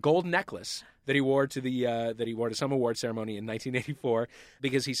on a gold necklace that he wore to some award ceremony in 1984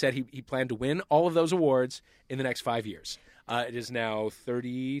 because he said he planned to win all of those awards in the next 5 years. It is now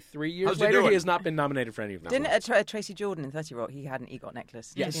 33 years How's he later. doing? He has not been nominated for any of them. Didn't Tracy Jordan in 30 Rock, he had an EGOT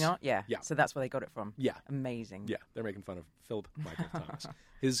necklace? Yes. Did he not? Yeah. Yeah. So that's where they got it from. Yeah. Amazing. Yeah, they're making fun of Philip Michael Thomas.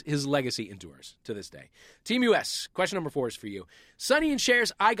 His legacy endures to this day. Team US, question number 4 is for you. Sonny and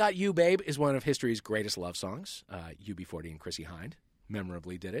Cher's I Got You, Babe is one of history's greatest love songs. UB40 and Chrissy Hynde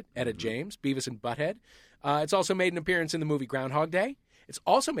memorably did it. Etta James, Beavis and Butthead. It's also made an appearance in the movie Groundhog Day. It's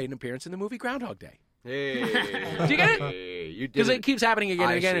also made an appearance in the movie Groundhog Day. Hey. Do you get it? Hey, you did Because it keeps happening again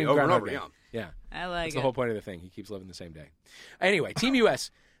and I again see. in Over and Groundhog over, Day. yeah. I like That's it. the whole point of the thing. He keeps living the same day. Anyway, Team US,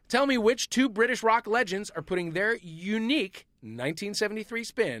 tell me which 2 British rock legends are putting their unique 1973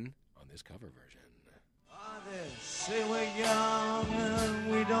 spin on this cover version. Others say we're young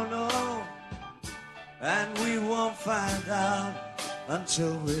and we don't know, and we won't find out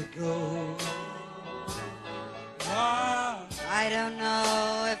until we go. I don't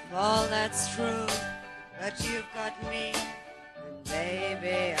know if all that's true, but you've got me, and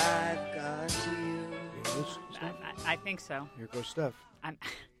baby, I've got you. I think so. Here goes Steph.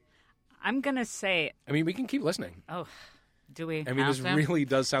 I'm gonna say. I mean, we can keep listening. Oh, do we? I mean, have this to? really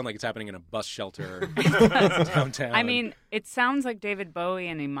does sound like it's happening in a bus shelter downtown. I mean, it sounds like David Bowie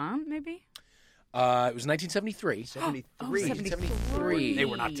and Iman, maybe. it was 1973. 73. 73. They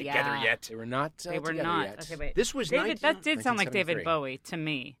were not together Yeah. yet. They were not They were together not. yet. Okay, wait. This was David. That did sound like David 1973. Bowie to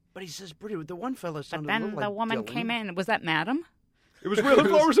me. But he says pretty. The one fella But sounded a then little the like woman Dylan. came in. Was that Madam? It was Real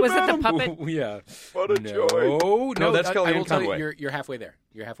Flowers Was it the puppet? yeah. What a no. joy. No, No, that's I Kellyanne will tell you, Conway. you're halfway there.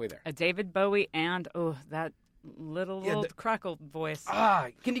 You're halfway there. A David Bowie and that little crackle voice.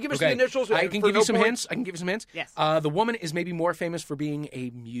 Can you give us Okay. the initials? I can for give no you some point? hints. I can give you some hints. Yes. The woman is maybe more famous for being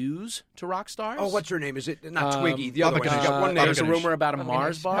a muse to rock stars. Oh, what's her name? Is it not Twiggy? The other Baba one. She's got one name. There's a rumor about a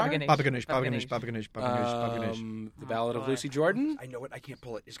Mars bar. Baba Ganoush. Baba Ganoush. The Ballad of boy. Lucy Jordan. I know it. I can't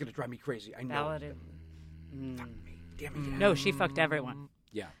pull it. It's going to drive me crazy. I know. Ballad it. of- Damn it. No, she fucked everyone.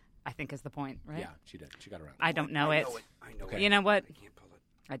 Yeah, I think is the point, right? yeah, she did. She got around. I don't know it. I know Okay. it. You know what? I can't pull it.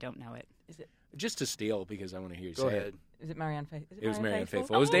 I don't know it. Just to steal because I want to hear you Go say ahead. it. Is it Marianne Faithfull? It was Marianne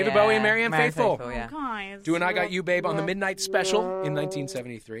Faithfull. Oh, It was David Yeah, Bowie and Marianne Faithfull. Yeah. Guys. Doing I Got You, Babe on the Midnight Special in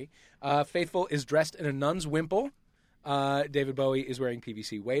 1973. Faithfull is dressed in a nun's wimple. David Bowie is wearing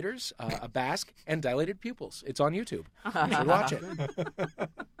PVC waders, a basque, and dilated pupils. It's on YouTube. You should watch it.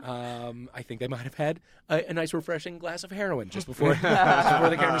 I think they might have had a nice, refreshing glass of heroin just before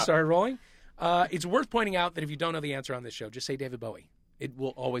the camera started rolling. It's worth pointing out that if you don't know the answer on this show, just say David Bowie. It will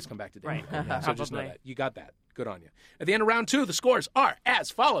always come back to David Right. Bowie. So just know Probably. that. You got that. Good on you. At the end of round 2, the scores are as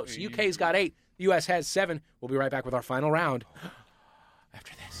follows. UK's got 8. The US has 7. We'll be right back with our final round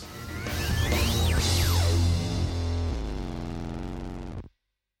after this.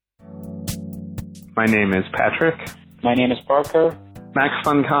 My name is Patrick. My name is Parker. Max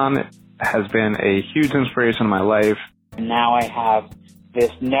FunCon has been a huge inspiration in my life. Now I have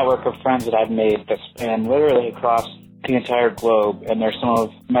this network of friends that I've made that span literally across the entire globe, and they're some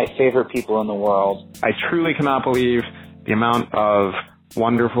of my favorite people in the world. I truly cannot believe the amount of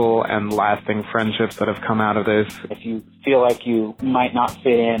wonderful and lasting friendships that have come out of this. If you feel like you might not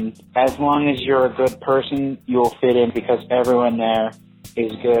fit in, as long as you're a good person, you'll fit in because everyone there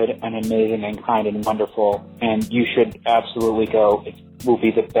is good and amazing and kind and wonderful, and you should absolutely go. It will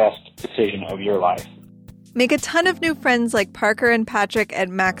be the best decision of your life. Make a ton of new friends like Parker and Patrick at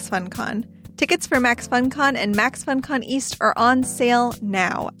Max FunCon. Tickets for Max FunCon and Max FunCon East are on sale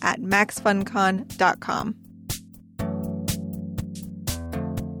now at maxfuncon.com.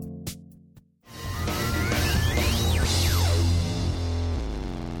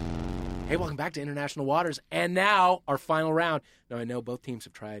 Hey, welcome back to International Waters. And now, our final round. Now, I know both teams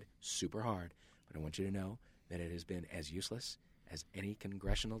have tried super hard, but I want you to know that it has been as useless as any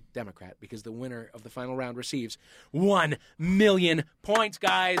congressional Democrat because the winner of the final round receives 1 million points,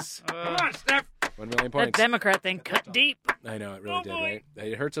 guys. Come on, Steph. 1 million That points. Democrat thing cut deep. I know, it really did, right?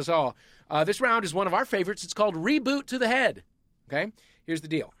 It hurts us all. This round is one of our favorites. It's called Reboot to the Head. Okay? Here's the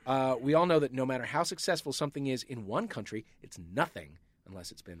deal. We all know that no matter how successful something is in one country, it's nothing unless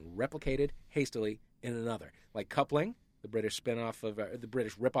it's been replicated hastily in another. Like Coupling, the British spin-off of the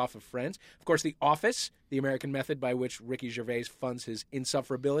British ripoff of Friends. Of course, The Office, the American method by which Ricky Gervais funds his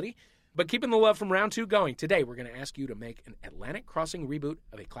insufferability. But keeping the love from round 2 going, today we're going to ask you to make an Atlantic Crossing reboot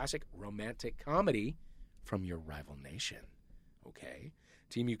of a classic romantic comedy from your rival nation. Okay?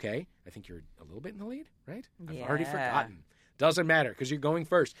 Team UK, I think you're a little bit in the lead, right? I've already Yeah. forgotten. Doesn't matter because you're going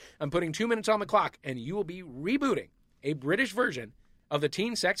first. I'm putting 2 minutes on the clock, and you will be rebooting a British version of the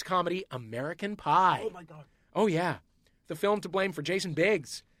teen sex comedy American Pie. Oh, my God. Oh, yeah. The film to blame for Jason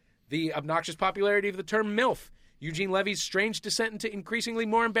Biggs, the obnoxious popularity of the term MILF, Eugene Levy's strange descent into increasingly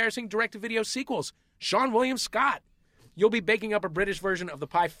more embarrassing direct-to-video sequels, Sean William Scott, You'll be baking up a British version of the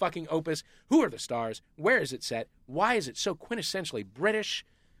pie fucking opus. Who are the stars? Where is it set? Why is it so quintessentially British?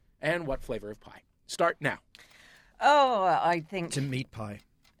 And what flavor of pie? Start now. Oh, I think It's a meat pie.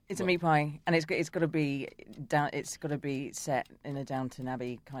 it's a meat pie, and it's got to be down. It's got to be set in a Downton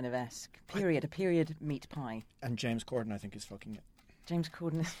Abbey kind of esque period, a period meat pie. And James Corden, I think, is fucking it. James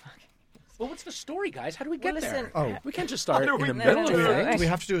Corden is fucking. Well, what's the story, guys? How do we get Well, listen, there? Oh. We can't just start How in do the we middle get of there? things. We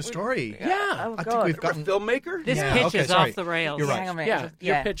have to do a story. Yeah. Oh I think God! we've You're a gotten. filmmaker? This Yeah, pitch okay, is sorry. off the rails. You're right. Hang on a minute. Yeah,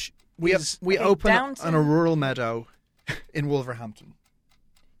 your Yeah. pitch We is... we Okay, open Downton- on a rural meadow in Wolverhampton.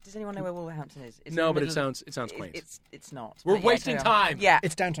 Does anyone know where Wolverhampton is? It's No, in the but it middle- sounds quaint. It's not. We're But yeah, wasting carry on. time. Yeah.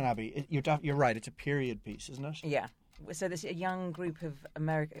 It's Downton Abbey. You're right. It's a period piece, isn't it? Yeah. So there's a young group of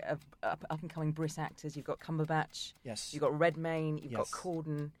up and coming British actors. You've got Cumberbatch. Yes. You've got Redmayne. You've got Yes.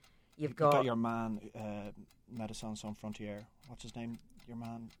 Corden. You've You got your man, Médecins Sans Frontières. What's his name? Your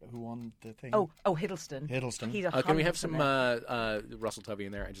man who won the thing. oh Hiddleston. Hiddleston. He's Can we have 100% some there. Russell Tovey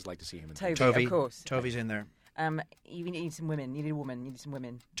in there? I'd just like to see him in Tovey, Tovey, of course. Tovey's in there. You need some women. You need a woman. You need some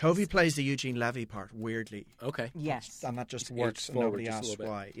women. Tovey plays the Eugene Levy part weirdly, there. Okay. Yes. and that just It's works. aged And forward nobody just a asks little bit.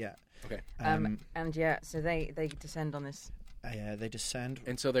 why. Yeah. Okay. And yeah, so they descend on this. They descend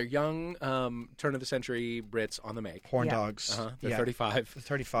And so they're young, turn of the century Brits on the make. horn Yeah. dogs. They're Yeah. 35.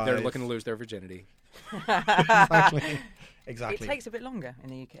 35. They're looking to lose their virginity. exactly. Exactly. It takes a bit longer in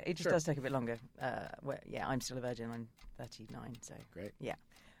the UK. It just Sure. does take a bit longer. I'm still a virgin. I'm 39, so Great. yeah.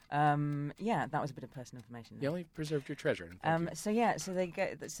 Yeah, that was a bit of personal information. You only preserved your treasure. And thank you. So yeah, so they go.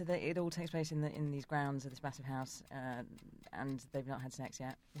 So it all takes place in these grounds of this massive house, and they've not had sex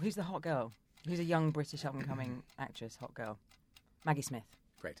yet. Who's the hot girl? Who's a young British up and coming actress? Hot girl, Maggie Smith.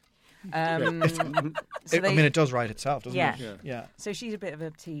 Great. It does write itself, doesn't Yeah. it? Yeah. So she's a bit of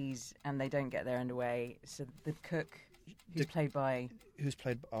a tease, and they don't get their end away. So the cook, who's played by Who's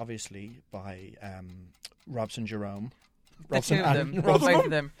played obviously by Robson Jerome. the two of them, both of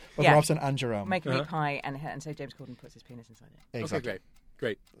them. Both Yeah. Robson and Jerome. Make a meat pie, and so James Corden puts his penis inside it. Exactly. Okay,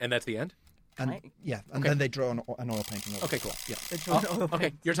 great. And that's the end? And Right. yeah, and Okay. then they draw an oil painting. Over Okay, it. cool. Yeah. They draw an oil Okay,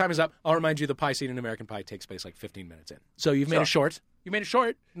 paint. your time is up. I'll remind you the pie scene in American Pie takes place like 15 minutes in. So you've made a short. You made a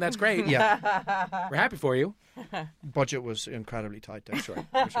short, and that's great. Yeah. We're happy for you. Budget was incredibly tight there. Sure.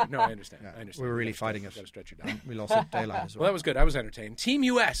 No, I understand. Yeah. I understand. We were really Gotta fighting stretch- it. Gotta stretch you down. We lost at daylight as Well, well. that was good. I was entertained. Team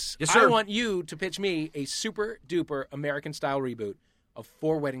US. Yes, sir. I want you to pitch me a super duper American style reboot of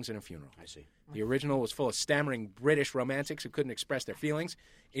Four Weddings and a Funeral. I see. The original was full of stammering British romantics who couldn't express their feelings.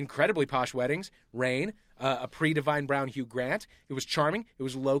 Incredibly posh weddings. Rain. A pre-Divine Brown Hugh Grant. It was charming. It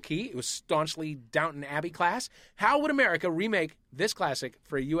was low-key. It was staunchly Downton Abbey class. How would America remake this classic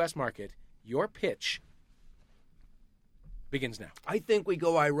for a U.S. market? Your pitch begins now. I think we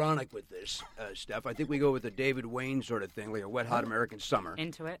go ironic with this, Steph. I think we go with the David Wayne sort of thing, like a Wet Hot American Summer.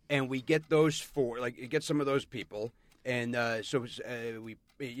 Into it. And we get those four, like get some of those people, and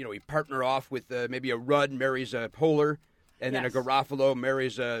we partner off with maybe a Rudd marries a Poehler, and then a Yes. Garofalo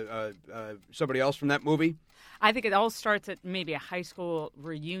marries somebody else from that movie. I think it all starts at maybe a high school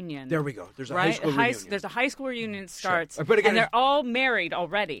reunion. There we go. There's a right? high school reunion. There's a high school reunion starts, But again, and they're all married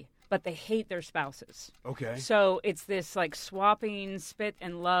already, but they hate their spouses. Okay. So it's this like swapping spit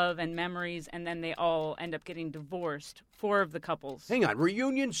and love and memories, and then they all end up getting divorced. 4 of the couples. Hang on,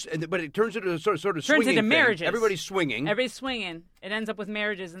 reunions, but it turns into a sort of Turns swinging into thing. marriages. Everybody's swinging. Everybody's swinging. It ends up with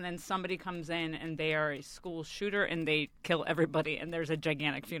marriages, and then somebody comes in, and they are a school shooter, and they kill everybody, and there's a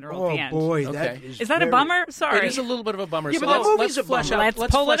gigantic funeral at the end. that Okay. is Is that very... a bummer? Sorry. It is a little bit of a bummer. Yeah, so but that let's movie's a flesh bummer. out.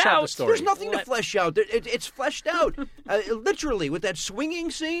 Let's pull it flesh out out. the story. There's nothing to flesh out. It's fleshed out. Literally, with that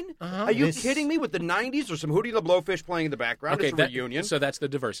swinging scene. Are you kidding me? With the 90s or some Hootie the Blowfish playing in the background. Okay, It's a reunion. So that's the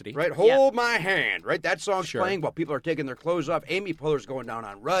diversity. Right? Hold my hand. Right? That song's Sure. playing while people are taking their clothes off. Amy Poehler's going down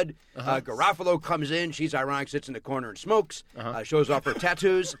on Rudd. Garofalo comes in. She's ironic, sits in the corner and smokes. Shows off her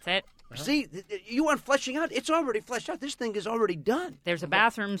tattoos. That's it. See, you want fleshing out? It's already fleshed out. This thing is already done. There's a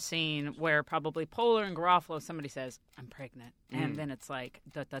bathroom scene where probably Poehler and Garofalo, somebody says, I'm pregnant. And then it's like, ...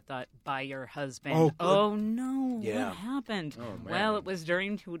 by your husband. Oh, good. Oh, no. Yeah. What happened? Oh, man. Well, it was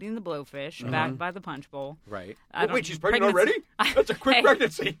during Hootie and the Blowfish, backed by the Punch Bowl. Right. I don't- Wait, she's pregnant already? That's a quick Hey.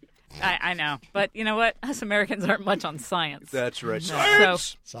 pregnancy. I know. But you know what? Us Americans aren't much on science. That's right. So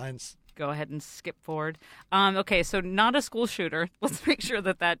Science. go ahead and skip forward. Okay, so not a school shooter. Let's make sure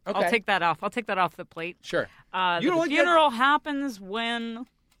that Okay. I'll take that off. I'll take that off the plate. Sure. You don't The like that- funeral happens when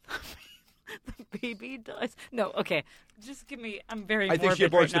the baby dies. No, okay. Just give me. I'm very. I think she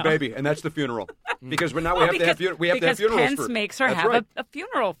morbid aborts right the now. baby, and that's the funeral. Because now we have to have funerals Because Pence for. makes her That's have right. a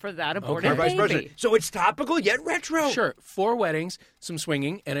funeral for that aborted Our vice baby. president. So it's topical yet retro. Sure, 4 weddings, some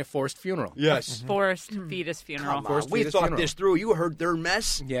swinging, and a forced funeral. Yes. Forced fetus funeral. Come on, we thought this through. You heard their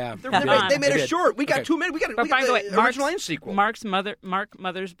mess. Yeah. They made it short. We got Okay. 2 minutes. We got But by the way, original and sequel. Mark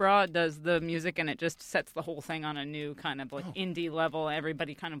Mothersbaugh does the music, and it just sets the whole thing on a new kind of like indie level.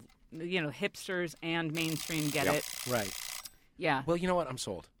 Everybody kind of, hipsters and mainstream get it. Right. Yeah. Well, you know what? I'm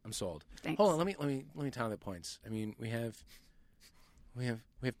sold. Thanks. Hold on. Let me tally the points. I mean, we have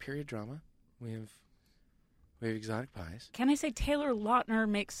period drama. We have exotic pies. Can I say Taylor Lautner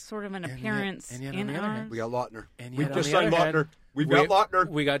makes sort of an appearance and yet in on the other ours? hand, We got Lautner. And We yet, on just the other signed hand, Lautner. We've got Lautner.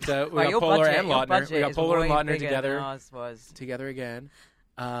 We got Well, Polar budget- and your Lautner. budget We got is Polar and way Lautner bigger together. than ours was. Together again.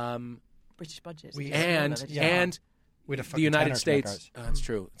 British budget. And We'd have the fucking United tenor to make States. Oh, that's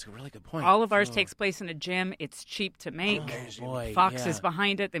true. It's a really good point. All of ours Oh. takes place in a gym. It's cheap to make. boy, Fox yeah. is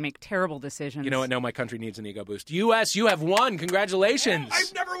behind it. They make terrible decisions. You know what? No, my country needs an ego boost. U.S., you have won. Congratulations.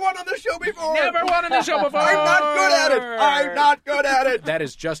 I've never won on this show before. Never won on this show before. I'm not good at it. I'm not good at it. That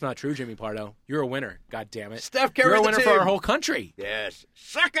is just not true, Jimmy Pardo. You're a winner. God damn it. Steph You're carried a the winner team. for our whole country. Yes.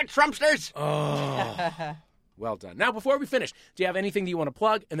 Suck it, Trumpsters. Oh. Well done. Now, before we finish, do you have anything that you want to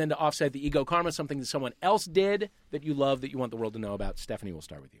plug? And then to offset the ego karma, something that someone else did that you love that you want the world to know about? Stephanie, we'll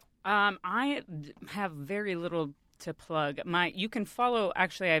start with you. I have very little to plug. You can follow.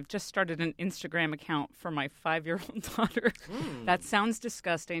 Actually, I've just started an Instagram account for my 5-year-old daughter. That sounds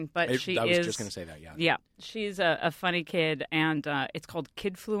disgusting, but she is. I was just going to say that. Yeah. Yeah, she's a funny kid, and it's called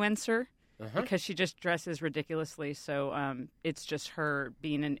Kidfluencer. Because she just dresses ridiculously, so it's just her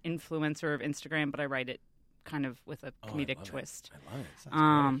being an influencer of Instagram, but I write it kind of with a comedic twist. I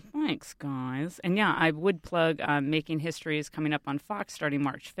love it. Thanks, guys. And yeah, I would plug Making History is coming up on Fox starting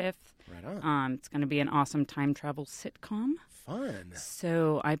March 5th. Right on. It's going to be an awesome time travel sitcom. Fun.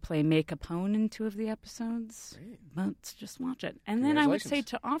 So I play May Capone in 2 of the episodes. Great. But just watch it. And then I would say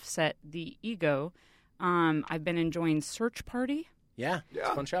to offset the ego, I've been enjoying Search Party. Yeah, it's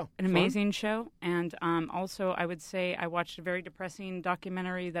a fun show. An amazing show. And also, I would say I watched a very depressing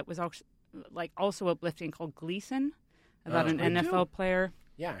documentary that was also uplifting called Gleason about an NFL player.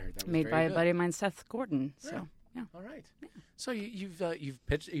 Yeah, I heard that was made very by good. a buddy of mine, Seth Gordon. So, yeah. All right. Yeah. So you've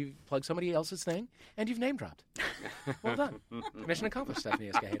plugged somebody else's thing, and you've name dropped. Well done. Mission accomplished,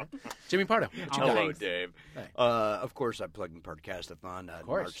 Stephanie Escajeda. Jimmy Pardo, what you got? Hello, Dave. Hey. Of course, I'm plugging Podcastathon Of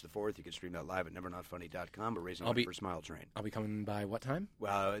course. March the 4th. You can stream that live at nevernotfunny.com or raising I'll money be- for Smile Train. I'll be coming by what time?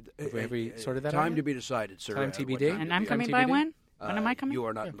 Well, Have we sorted that out time yet? to be decided, sir. Time What TBD? And I'm to be- coming TBD? by when? When am I coming? You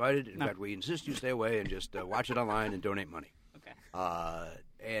are not invited. In No. fact, we insist you stay away and just watch it online and donate money. Okay. I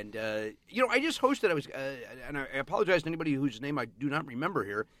just hosted. And I apologize to anybody whose name I do not remember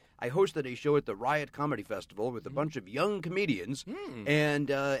here. I hosted a show at the Riot Comedy Festival with a bunch of young comedians. And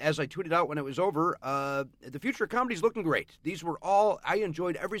as I tweeted out when it was over, the future of comedy is looking great. These were all, I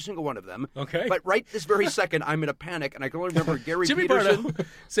enjoyed every single one of them. Okay. But right this very second, I'm in a panic, and I can only remember Gary Jimmy Peterson. Pardo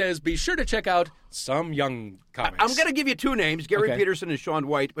says, be sure to check out some young comics. I'm going to give you 2 names, Gary Okay. Peterson and Sean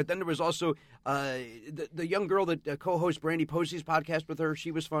White, but then there was also the young girl that co-hosts Brandy Posey's podcast with her. She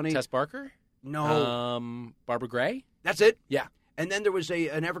was funny. Tess Barker? No. Barbara Gray? That's it? Yeah. And then there was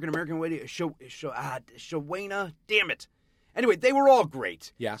an African-American lady, Shawena. Damn it. Anyway, they were all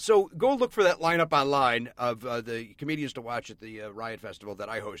great. Yeah. So go look for that lineup online of the comedians to watch at the Riot Festival that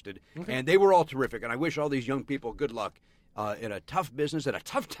I hosted. Okay. And they were all terrific. And I wish all these young people good luck in a tough business and a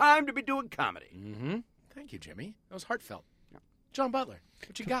tough time to be doing comedy. Mm-hmm. Thank you, Jimmy. That was heartfelt. John Butler,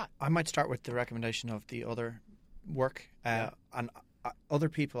 what you got? I might start with the recommendation of the other work. And other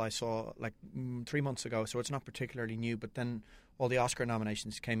people I saw 3 months ago, so it's not particularly new, but then all the Oscar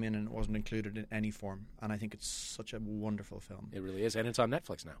nominations came in and it wasn't included in any form. And I think it's such a wonderful film. It really is, and it's on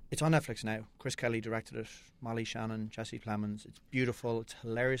Netflix now. It's on Netflix now. Chris Kelly directed it, Molly Shannon, Jesse Plemons. It's beautiful. It's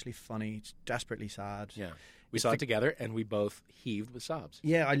hilariously funny. It's desperately sad. Yeah. We saw it together, and we both heaved with sobs.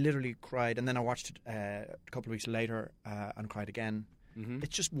 Yeah, I literally cried. And then I watched it a couple of weeks later and cried again. Mm-hmm.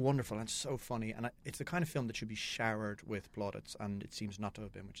 It's just wonderful and it's so funny. And it's the kind of film that should be showered with plaudits, and it seems not to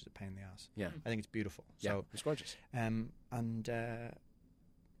have been, which is a pain in the ass. Yeah. I think it's beautiful. Yeah, So, it's gorgeous. Yeah.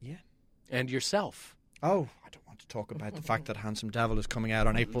 And yourself. Oh, I don't want to talk about the fact that Handsome Devil is coming out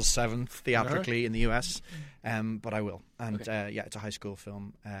on April 7th theatrically in the US, but I will. And yeah, it's a high school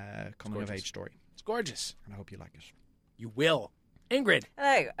film, coming of age story. It's gorgeous. And I hope you like it. You will. Ingrid.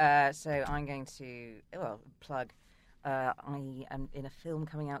 Hello. So I'm going to plug. I am in a film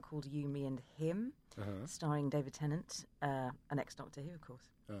coming out called You, Me and Him, starring David Tennant, an ex-Doctor Who, of course.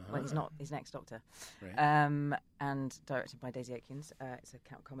 Well, he's an ex-doctor. Right. And directed by Daisy Aikens. It's a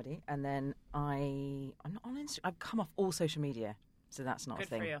comedy. And then I'm not on Instagram. I've come off all social media, so that's not Good a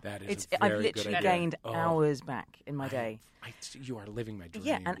thing. for you. That is It's a very I've good literally idea. gained hours back in my day. You are living my dream.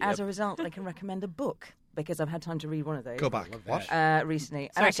 Yeah, and as a result, I can recommend a book because I've had time to read one of those. Go back. What? Recently.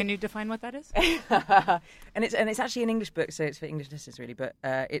 Sorry, And can you define what that is? and it's actually an English book, so it's for English listeners really. But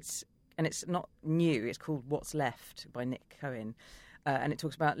it's not new. It's called What's Left by Nick Cohen, and it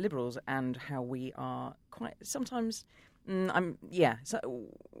talks about liberals and how we are quite sometimes. So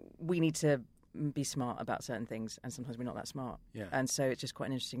we need to be smart about certain things, and sometimes we're not that smart. Yeah. And so it's just quite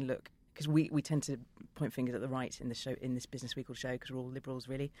an interesting look. Because we tend to point fingers at the right in the show, in this Business Week show, because we're all liberals,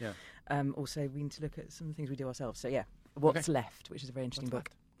 really. Yeah. Also, we need to look at some of the things we do ourselves. So, yeah, What's Left, which is a very interesting book.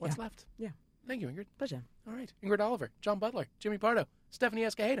 What's left? Yeah. Thank you, Ingrid. Pleasure. All right. Ingrid Oliver, John Butler, Jimmy Pardo, Stephanie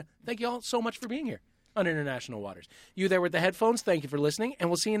Escajeda. Thank you all so much for being here on International Waters. You there with the headphones, thank you for listening, and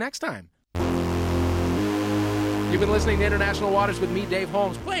we'll see you next time. You've been listening to International Waters with me, Dave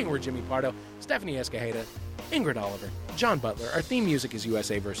Holmes, playing with Jimmy Pardo, Stephanie Escajeda, Ingrid Oliver, John Butler. Our theme music is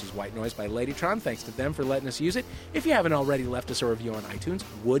USA vs. White Noise by Ladytron. Thanks to them for letting us use it. If you haven't already left us a review on iTunes,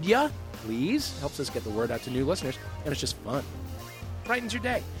 would ya? Please. Helps us get the word out to new listeners, and it's just fun. Brightens your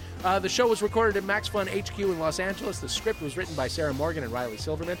day. The show was recorded at Max Fun HQ in Los Angeles. The script was written by Sarah Morgan and Riley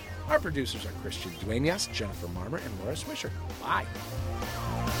Silverman. Our producers are Christian Duenas, Jennifer Marmer, and Laura Swisher. Bye.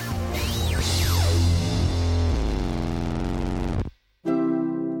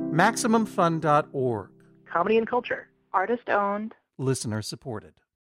 MaximumFun.org. Comedy and culture. Artist owned. Listener supported.